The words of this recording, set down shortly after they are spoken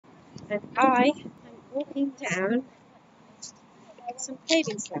And I am walking down some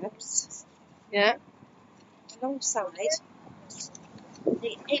paving slabs. Yeah. Alongside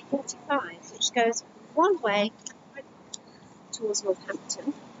the 845, which goes one way towards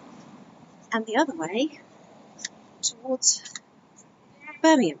Northampton and the other way towards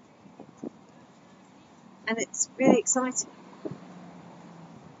Birmingham. And it's really exciting.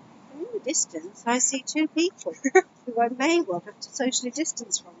 And in the distance, I see two people who I may well have to socially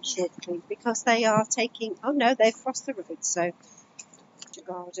distance from shortly because they are taking. Oh no, they've crossed the road, so to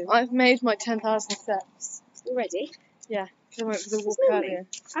garden. I've made my 10,000 steps. Already? Yeah, because I went for the walk Really? earlier.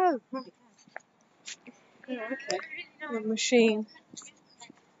 Oh, right. Yeah, okay. The machine.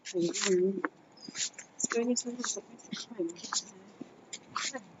 Mm-hmm. It's going into another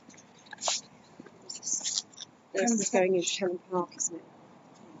This is going into Cannon Park, isn't it?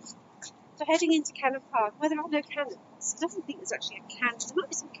 So heading into Cannon Park, where there are no cannons. I don't think there's actually a cannon. There might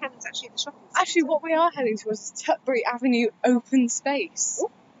be some cannons actually in the shopping centre. Actually, what we are heading towards is Tutbury Avenue open space.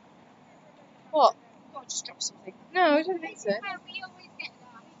 Oh. What? Oh, I just dropped something. No, I don't think so.